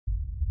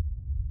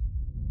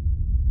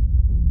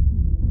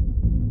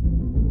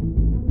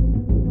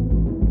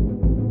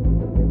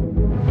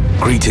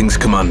Greetings,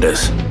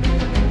 Commanders.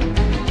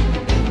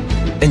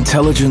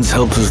 Intelligence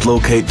helped us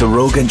locate the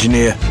rogue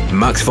engineer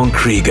Max von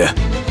Krieger,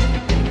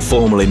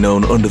 formerly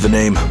known under the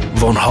name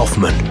von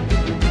Hoffman.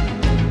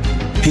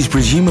 He's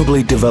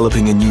presumably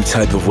developing a new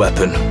type of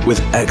weapon with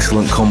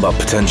excellent combat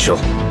potential,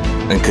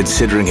 and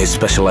considering his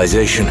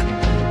specialization,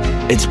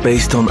 it's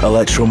based on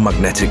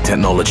electromagnetic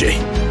technology.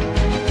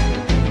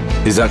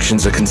 His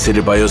actions are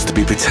considered by us to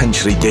be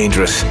potentially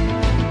dangerous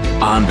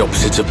and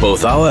opposite of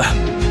both our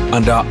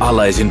and our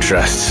allies'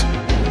 interests.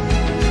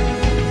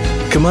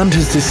 Command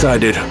has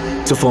decided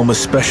to form a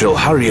special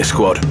Harrier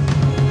squad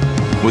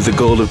with the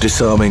goal of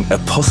disarming a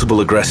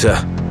possible aggressor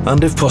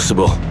and, if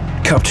possible,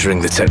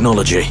 capturing the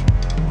technology.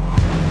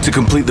 To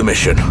complete the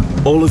mission,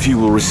 all of you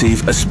will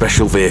receive a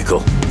special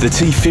vehicle, the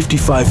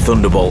T-55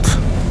 Thunderbolt.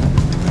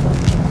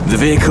 The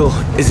vehicle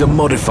is a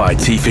modified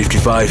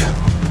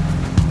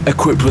T-55,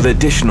 equipped with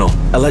additional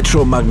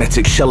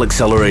electromagnetic shell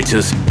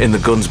accelerators in the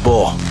gun's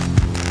bore.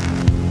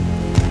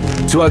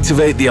 To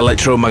activate the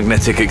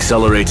electromagnetic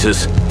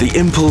accelerators, the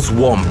Impulse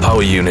 1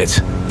 power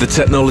unit, the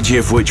technology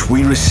of which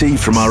we receive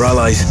from our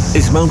allies,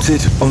 is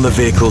mounted on the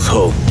vehicle's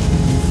hull.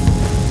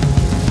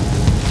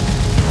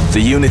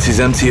 The unit is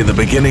empty at the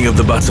beginning of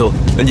the battle,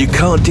 and you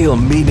can't deal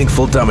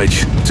meaningful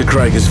damage to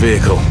Krieger's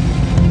vehicle.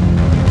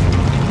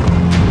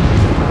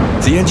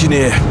 The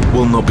engineer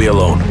will not be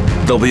alone.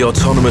 There'll be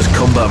autonomous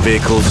combat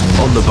vehicles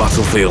on the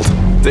battlefield.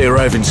 They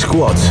arrive in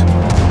squads.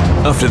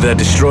 After they're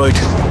destroyed,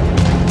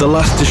 the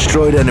last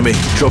destroyed enemy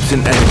drops an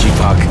energy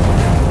pack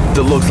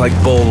that looks like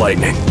ball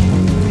lightning.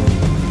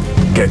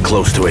 Get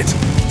close to it.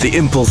 The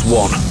Impulse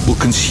 1 will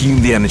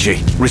consume the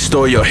energy,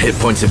 restore your hit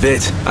points a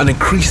bit, and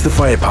increase the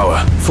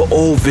firepower for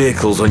all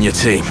vehicles on your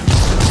team.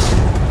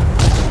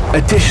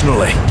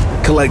 Additionally,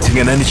 collecting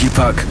an energy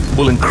pack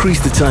will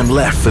increase the time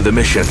left for the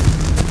mission.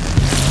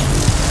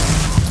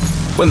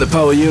 When the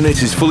power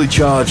unit is fully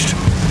charged,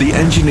 the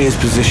engineer's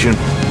position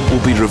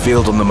will be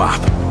revealed on the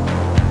map.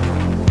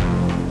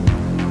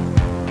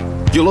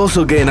 You'll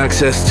also gain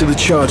access to the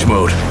charge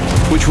mode,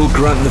 which will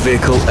grant the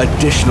vehicle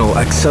additional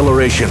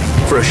acceleration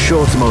for a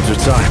short amount of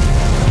time.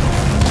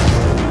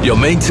 Your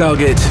main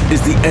target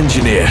is the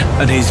engineer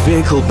and his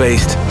vehicle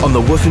based on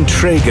the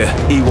Waffenträger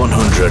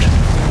E100.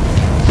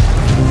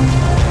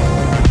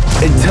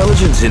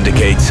 Intelligence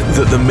indicates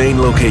that the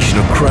main location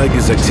of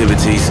Krieger's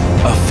activities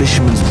are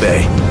Fisherman's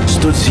Bay,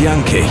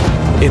 Studzianki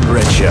in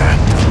Redshire.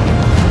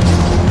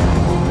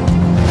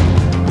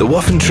 The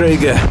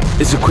Waffenträger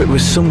is equipped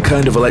with some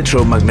kind of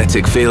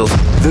electromagnetic field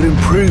that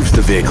improves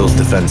the vehicle's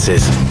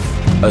defenses.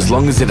 As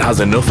long as it has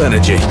enough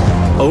energy,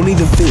 only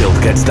the field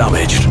gets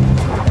damaged.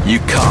 You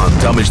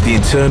can't damage the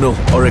internal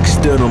or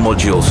external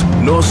modules,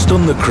 nor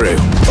stun the crew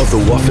of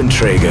the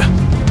Waffenträger.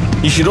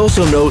 You should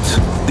also note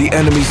the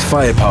enemy's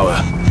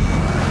firepower.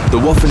 The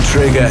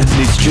Waffenträger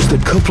needs just a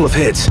couple of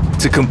hits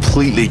to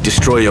completely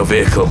destroy your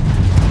vehicle.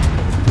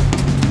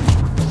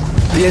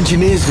 The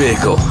engineer's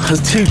vehicle has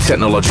two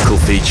technological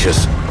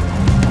features.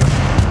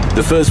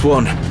 The first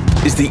one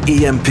is the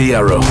EMP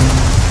arrow.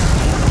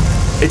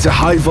 It's a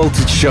high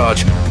voltage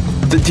charge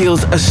that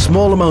deals a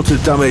small amount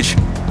of damage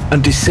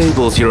and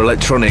disables your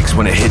electronics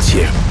when it hits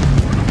you.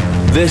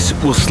 This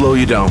will slow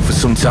you down for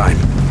some time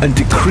and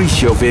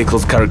decrease your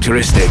vehicle's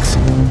characteristics.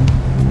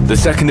 The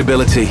second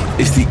ability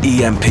is the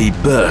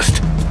EMP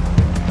burst.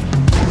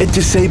 It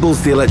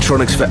disables the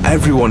electronics for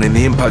everyone in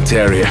the impact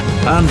area,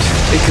 and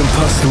it can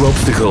pass through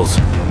obstacles.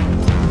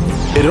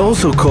 It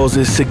also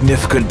causes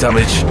significant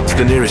damage to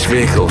the nearest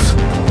vehicles.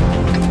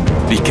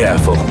 Be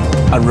careful,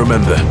 and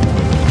remember,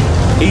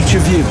 each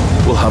of you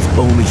will have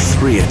only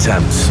 3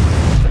 attempts.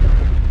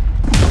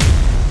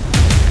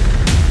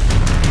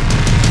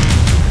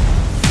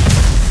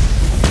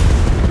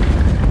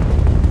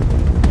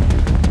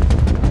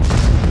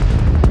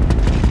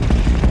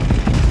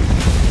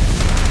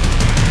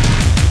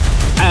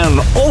 An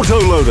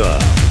autoloader,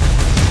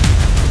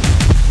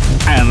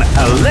 an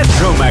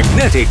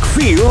electromagnetic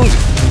field,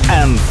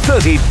 and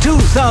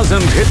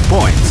 32,000 hit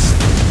points.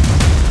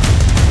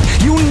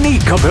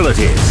 Unique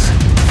abilities.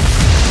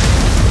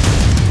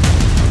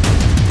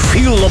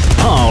 Feel the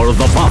power of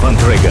the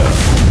Waffenträger.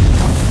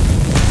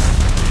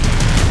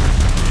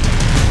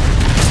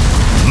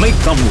 Make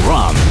them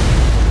run.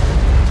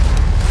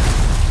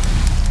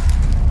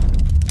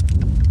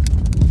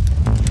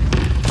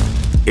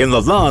 In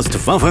the Last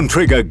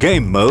Waffenträger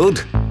game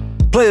mode,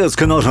 players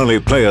can not only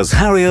play as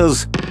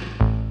Harriers,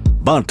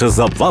 but as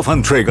the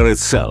Waffenträger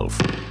itself,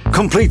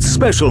 complete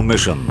special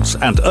missions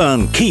and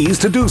earn keys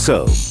to do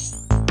so.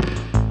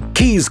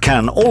 Keys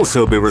can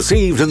also be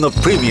received in the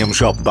premium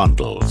shop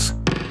bundles.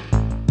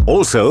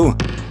 Also,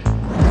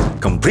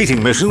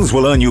 completing missions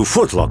will earn you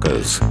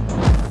footlockers.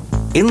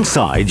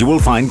 Inside you will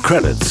find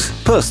credits,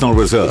 personal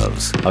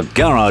reserves, a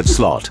garage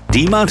slot,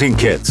 demounting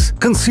kits,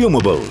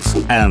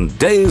 consumables, and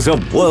days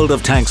of World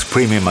of Tanks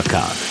premium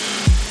account.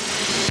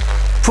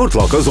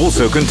 Footlockers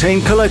also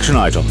contain collection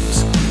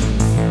items.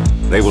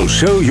 They will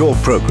show your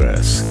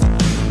progress.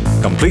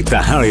 Complete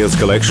the Harriers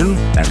collection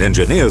and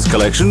Engineers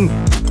collection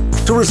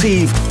to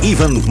receive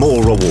even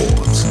more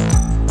rewards.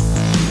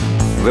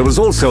 There is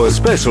also a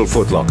special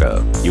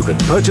footlocker. You can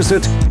purchase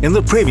it in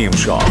the premium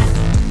shop.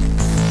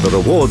 The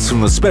rewards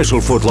from the special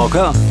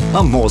footlocker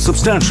are more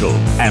substantial,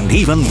 and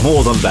even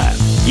more than that.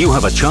 You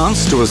have a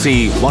chance to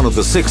receive one of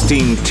the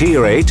 16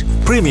 Tier 8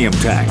 premium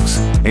tanks,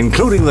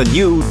 including the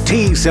new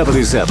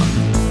T-57.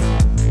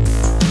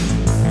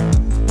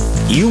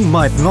 You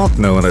might not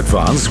know in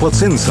advance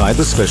what's inside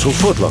the special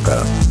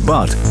footlocker,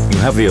 but you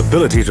have the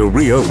ability to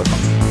reopen them.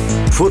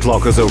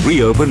 Footlockers are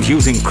reopened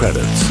using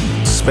credits.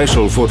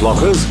 Special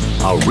footlockers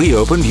are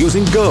reopened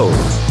using gold.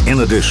 In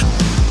addition,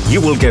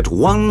 you will get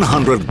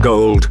 100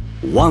 gold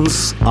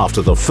once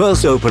after the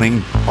first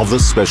opening of the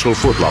special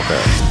footlocker.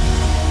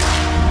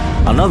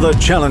 Another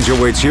challenge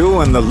awaits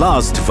you in the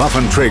Last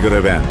Waffenträger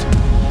event.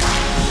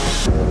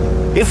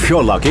 If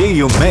you're lucky,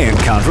 you may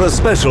encounter a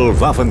special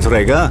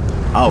Waffenträger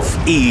of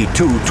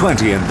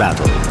E220 in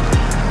battle.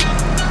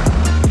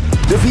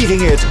 Defeating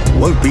it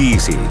won't be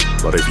easy,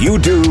 but if you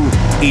do,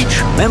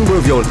 each member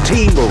of your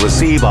team will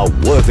receive a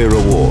worthy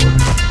reward.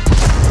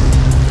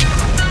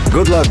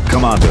 Good luck,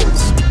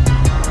 Commanders!